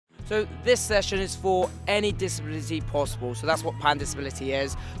So this session is for any disability possible, so that's what Pan Disability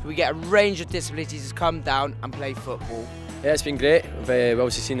is. So we get a range of disabilities to come down and play football. Yeah, it's been great. We've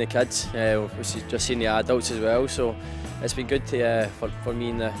obviously seen the kids, we've just seen the adults as well, so it's been good to, for me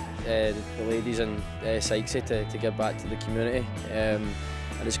and the ladies and Sykesy to give back to the community. And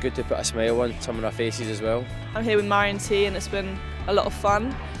it's good to put a smile on some of our faces as well. I'm here with Marion T and it's been a lot of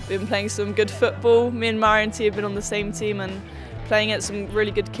fun. We've been playing some good football. Me and Marion T have been on the same team and playing at some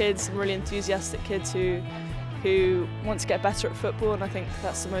really good kids, some really enthusiastic kids who want to get better at football, and I think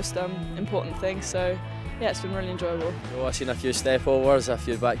that's the most important thing. So yeah, it's been really enjoyable. Well, I've seen a few step overs, a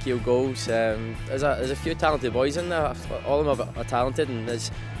few back heel goals. There's a few talented boys in there. All of them are talented, and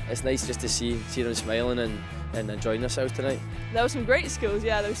it's nice just to see them smiling and enjoying themselves tonight. There were some great skills,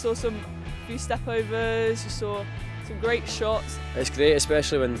 yeah. We saw a few step overs, we saw some great shots. It's great,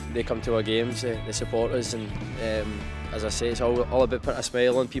 especially when they come to our games, the supporters, and as I say, it's all about putting a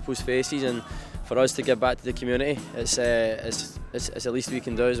smile on people's faces, and for us to give back to the community, it's the least we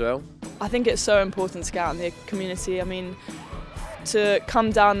can do as well. I think it's so important to get out in the community. I mean, to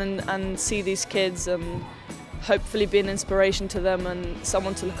come down and see these kids and hopefully be an inspiration to them and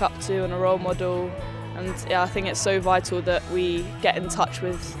someone to look up to and a role model. And yeah, I think it's so vital that we get in touch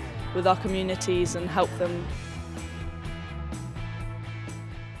with our communities and help them